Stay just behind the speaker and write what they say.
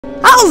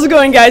How's it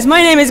going, guys?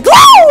 My name is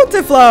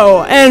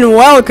GloTieFlow, and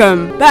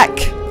welcome back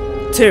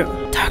to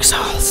Dark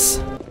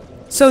Souls.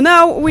 So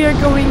now we are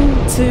going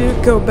to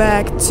go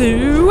back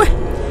to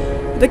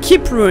the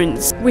keep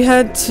ruins. We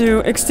had to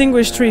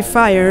extinguish 3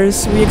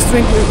 fires. We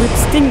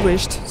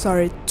extinguished,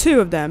 sorry, 2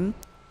 of them,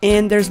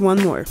 and there's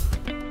one more.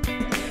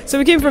 So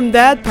we came from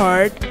that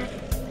part.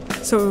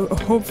 So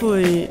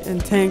hopefully,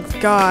 and thank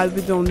God,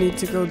 we don't need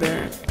to go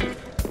there.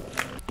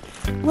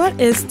 What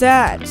is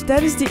that?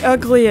 That is the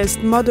ugliest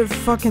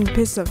motherfucking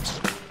piece of...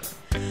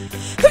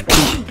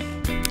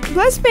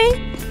 Bless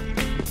me!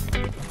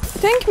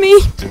 Thank me!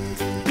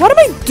 What am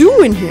I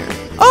doing here?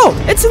 Oh,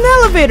 it's an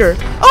elevator!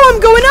 Oh, I'm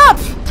going up!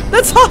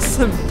 That's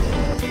awesome!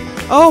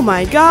 Oh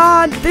my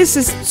god, this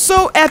is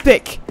so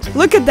epic!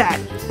 Look at that!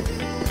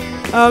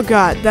 Oh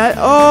god, that...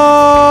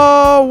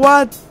 Oh,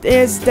 what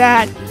is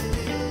that?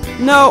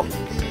 No!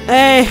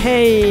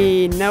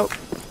 Hey, no.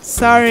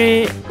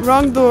 Sorry,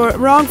 wrong door,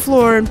 wrong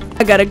floor.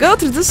 I gotta go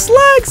through the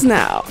slugs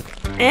now.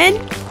 And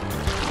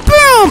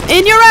boom!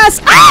 In your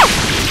ass!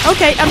 Ah!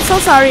 Okay, I'm so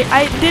sorry.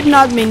 I did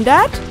not mean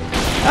that.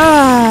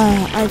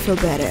 I feel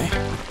better.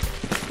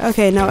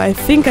 Okay, now I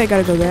think I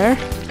gotta go there.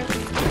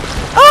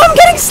 Oh, I'm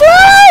getting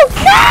slow!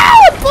 No!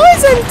 I'm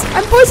poisoned!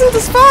 I'm poisoned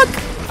as fuck!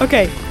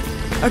 Okay.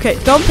 Okay,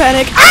 don't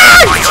panic.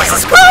 Ah!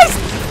 Jesus Christ!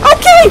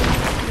 Okay!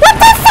 What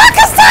the fuck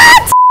is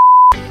that?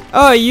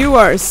 Oh, you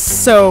are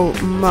so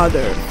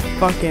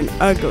motherfucking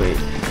ugly.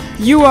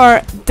 You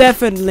are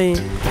definitely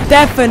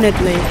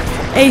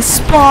a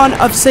spawn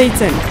of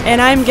Satan.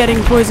 And I'm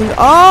getting poisoned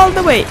all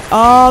the way,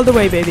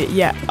 baby.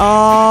 Yeah,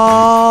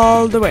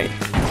 all the way.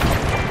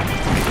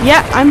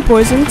 Yeah, I'm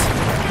poisoned.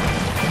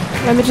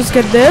 Let me just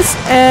get this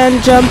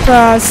and jump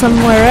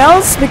somewhere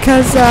else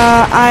because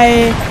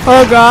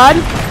oh god.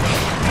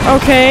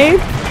 Okay.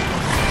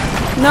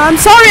 No, I'm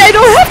sorry, I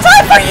don't have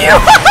time for you.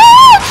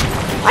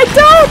 I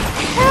don't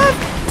have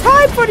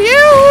time for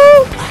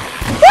you.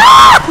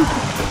 Ah!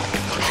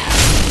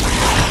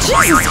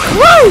 Jesus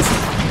Christ!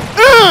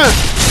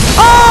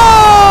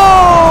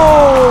 Oh!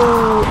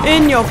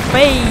 In your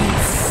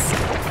face!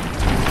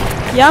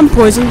 Yeah, I'm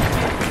poisoned.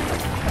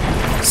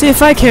 See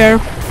if I care.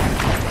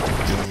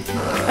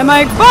 Am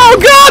I? Oh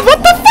God!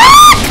 What the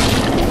fuck?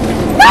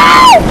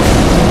 No!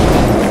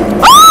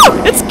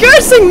 Oh! It's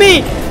cursing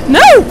me!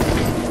 No!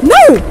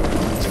 No!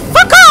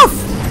 Fuck off!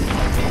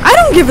 I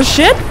don't give a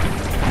shit.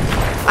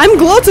 I'm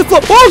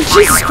GloTieFlow. Oh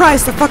Jesus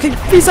Christ! A fucking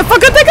piece of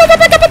fucking thing!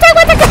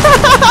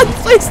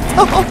 Please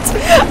don't!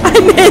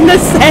 I'm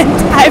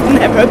innocent. I've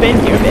never been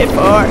here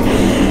before.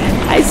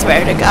 I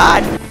swear to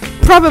God.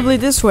 Probably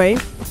this way.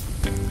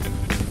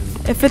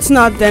 If it's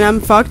not, then I'm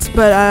fucked.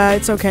 But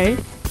it's okay.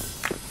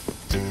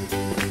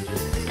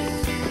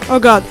 Oh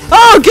God!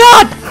 Oh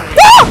God!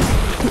 Ah!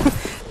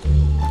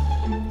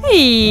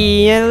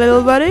 Hey,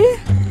 little buddy.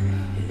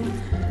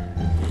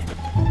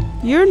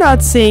 You're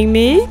not seeing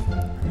me.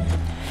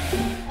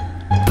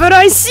 But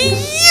I see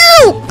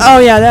you! Oh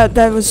yeah,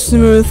 that was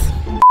smooth.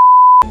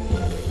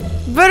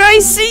 But I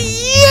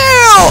see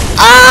you!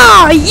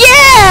 Ah,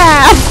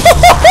 yeah!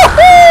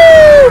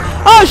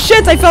 Oh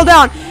shit, I fell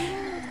down.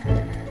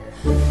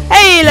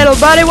 Hey, little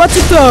buddy, what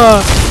you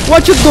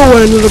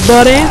doing, little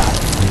buddy?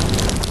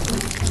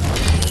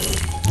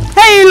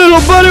 Hey, little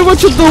buddy,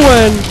 what you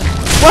doing?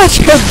 What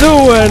you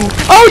doing?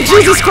 Oh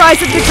Jesus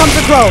Christ, it becomes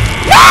a crow.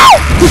 No!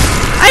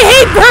 I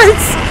hate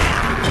birds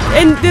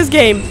in this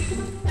game.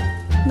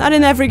 Not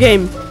in every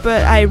game,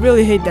 but I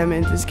really hate them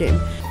in this game.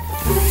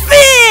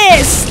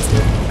 Fist!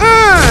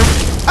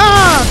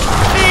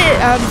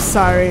 I'm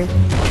sorry.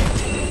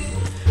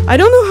 I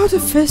don't know how to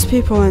fist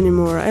people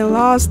anymore. I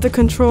lost the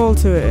control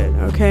to it,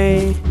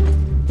 okay?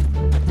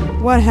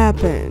 What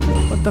happened?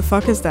 What the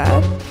fuck is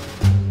that?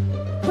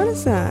 What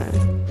is that?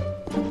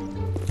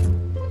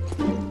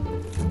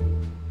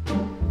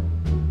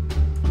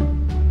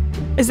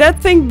 Is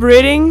that thing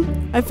breathing?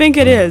 I think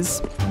it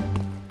is.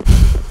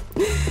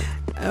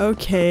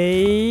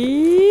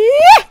 Okay.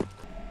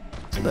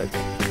 Look.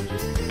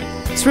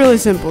 It's really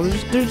simple.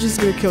 They're just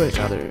gonna kill each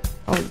other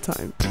all the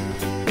time.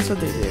 That's what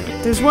they do.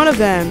 There's one of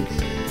them.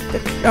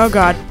 Oh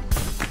god.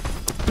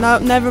 No,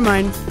 never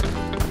mind.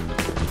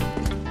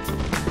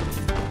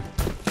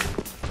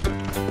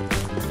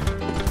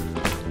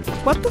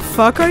 What the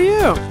fuck are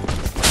you?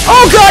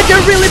 Oh god,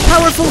 you're really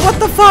powerful. What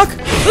the fuck?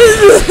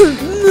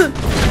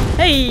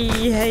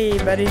 Hey,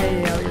 buddy.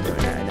 Hey, how you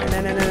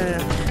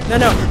doing?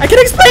 No. I can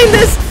explain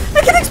this. I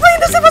can explain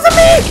this. It wasn't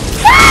me.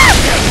 Ah!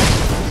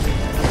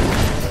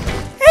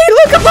 Hey,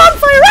 look, a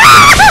bonfire! Ah!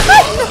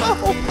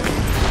 No!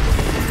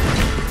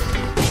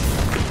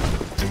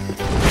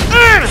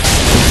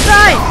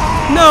 Die!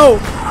 No!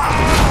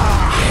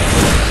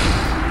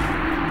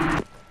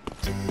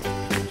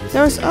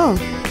 There was... Oh.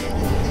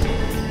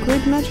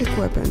 Great magic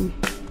weapon.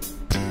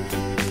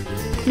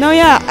 No,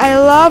 yeah, I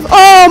love...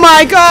 Oh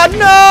my god,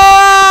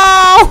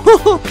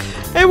 no!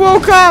 It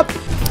woke up!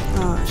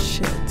 Oh,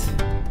 shit.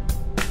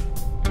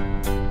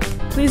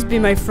 Please be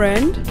my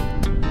friend.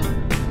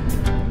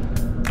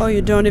 Oh,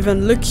 you don't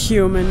even look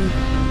human.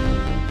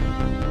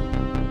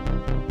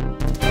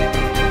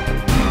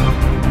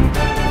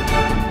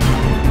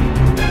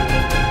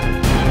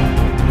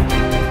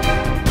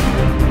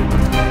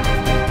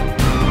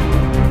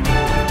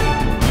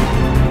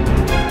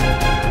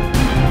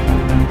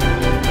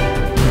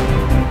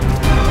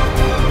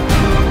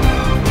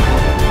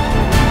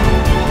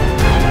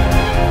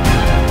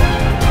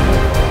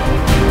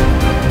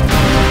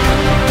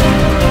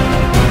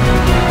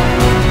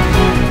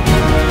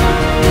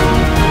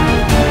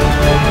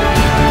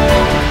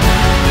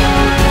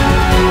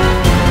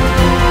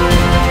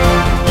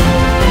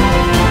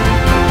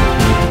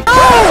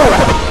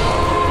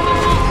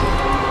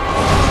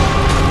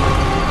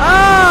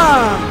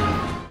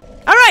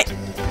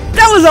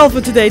 all for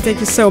today.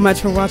 Thank you so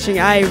much for watching.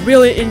 I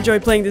really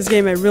enjoy playing this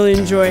game. I really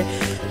enjoy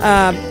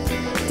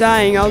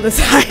dying all the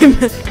time.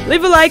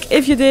 Leave a like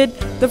if you did.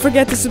 Don't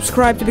forget to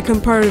subscribe to become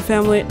part of the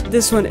family.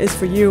 This one is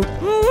for you.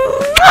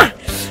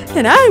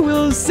 And I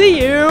will see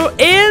you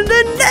in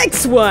the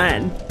next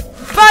one.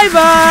 Bye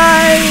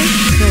bye.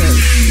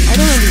 I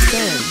don't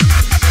understand.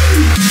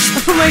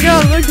 Oh my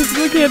god, look, it's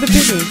looking at the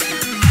piggy.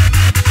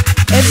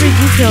 Every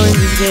detail in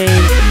this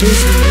game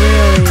is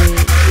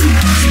really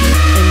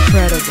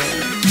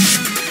incredible.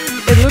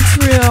 It looks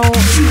real,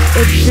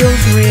 it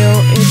feels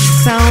real, it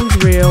sounds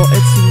real,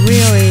 it's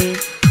really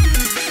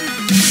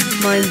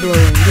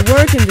mind-blowing. The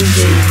work in this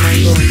game is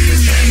mind-blowing so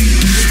far.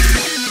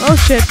 Oh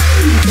shit.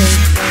 Okay.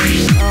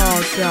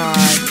 Oh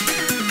god.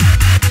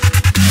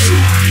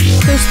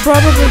 There's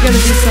probably gonna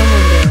be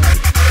someone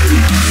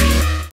there.